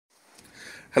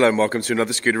Hello and welcome to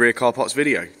another Scuderia Car Parts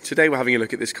video. Today we're having a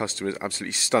look at this customer's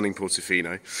absolutely stunning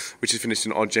Portofino, which is finished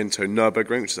in Argento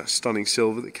Nürburgring, which is that stunning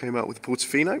silver that came out with the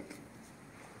Portofino.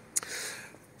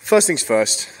 First things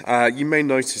first, you may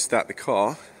notice that the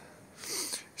car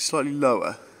is slightly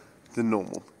lower than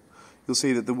normal. You'll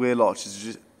see that the wheel arches are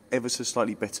just ever so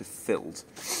slightly better filled.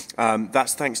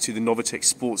 That's thanks to the Novitec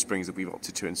sport springs that we've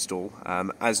opted to install.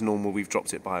 As normal, we've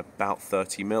dropped it by about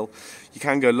 30mm. You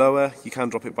can go lower, you can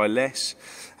drop it by less.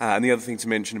 And the other thing to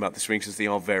mention about the springs is they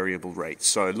are variable rates.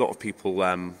 So a lot of people,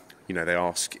 they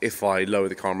ask, if I lower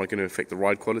the car, am I going to affect the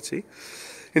ride quality?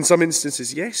 In some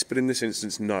instances, yes, but in this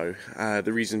instance, no.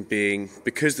 The reason being,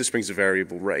 because the springs are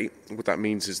variable rate, what that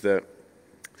means is that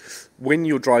when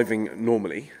you're driving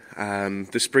normally,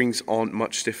 the springs aren't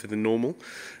much stiffer than normal,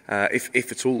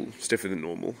 if at all stiffer than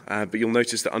normal, but you'll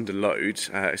notice that under load,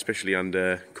 especially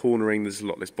under cornering, there's a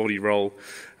lot less body roll.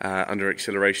 Under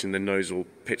acceleration, the nose will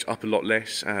pitch up a lot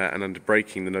less, and under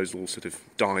braking, the nose will sort of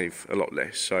dive a lot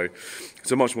less. So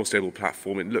it's a much more stable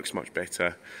platform, it looks much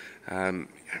better, and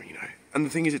the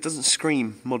thing is, it doesn't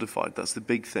scream modified. That's the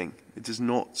big thing. It does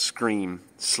not scream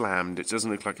slammed. It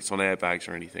doesn't look like it's on airbags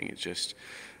or anything. It just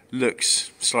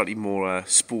looks slightly more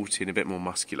sporty and a bit more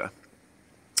muscular.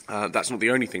 That's not the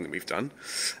only thing that we've done.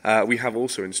 We have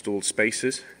also installed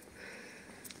spacers.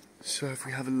 So if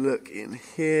we have a look in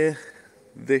here,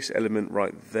 this element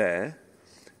right there,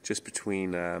 just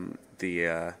between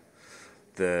the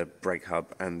brake hub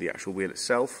and the actual wheel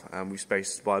itself, we've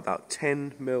spaced by about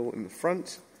 10mm in the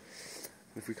front.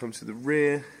 If we come to the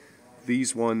rear,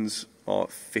 these ones are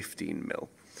 15mm,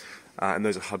 and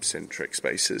those are hub-centric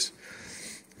spacers.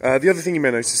 The other thing you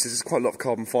may notice is there's quite a lot of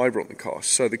carbon fibre on the car.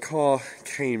 So the car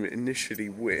came initially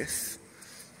with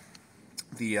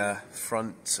the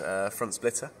front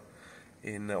splitter,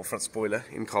 or front spoiler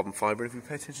in carbon fibre. If we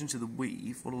pay attention to the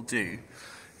weave, what I'll do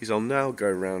is I'll now go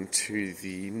around to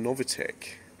the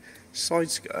Novitec side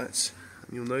skirts,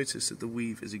 and you'll notice that the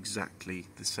weave is exactly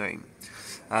the same.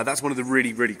 That's one of the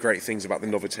really, really great things about the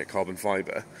Novitec carbon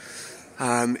fibre,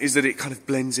 is that it kind of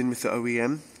blends in with the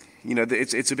OEM.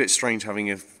 It's a bit strange having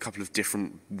a couple of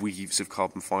different weaves of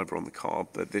carbon fibre on the car,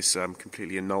 but this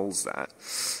completely annuls that.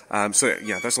 So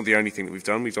yeah, that's not the only thing that we've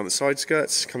done. We've done the side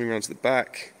skirts, coming around to the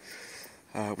back.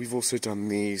 We've also done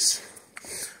these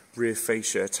rear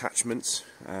fascia attachments,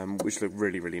 which look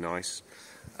really, really nice.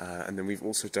 And then we've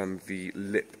also done the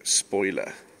lip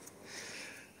spoiler.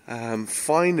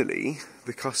 Finally,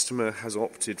 the customer has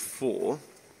opted for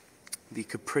the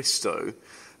Capristo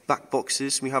back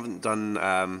boxes. We haven't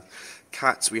done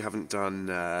cats, we haven't done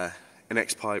an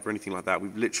X-pipe or anything like that.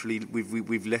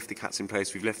 We've left the cats in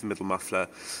place, we've left the middle muffler,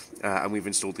 and we've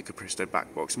installed the Capristo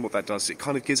back box. And what that does, it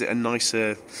kind of gives it a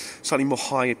nicer, slightly more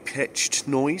high-pitched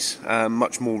noise,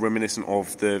 much more reminiscent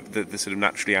of the sort of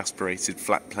naturally aspirated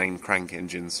flat plane crank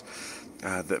engines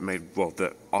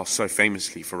that are so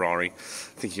famously Ferrari.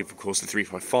 Thinking of course, the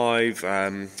 355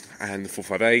 and the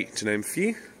 458, to name a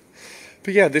few.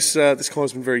 But yeah, this car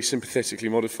has been very sympathetically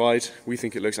modified. We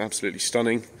think it looks absolutely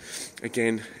stunning.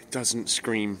 Again, it doesn't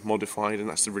scream modified, and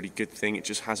that's the really good thing. It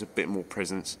just has a bit more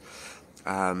presence.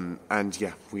 And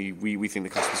yeah, we think the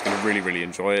customer's going to really, really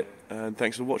enjoy it. And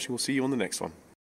thanks for watching. We'll see you on the next one.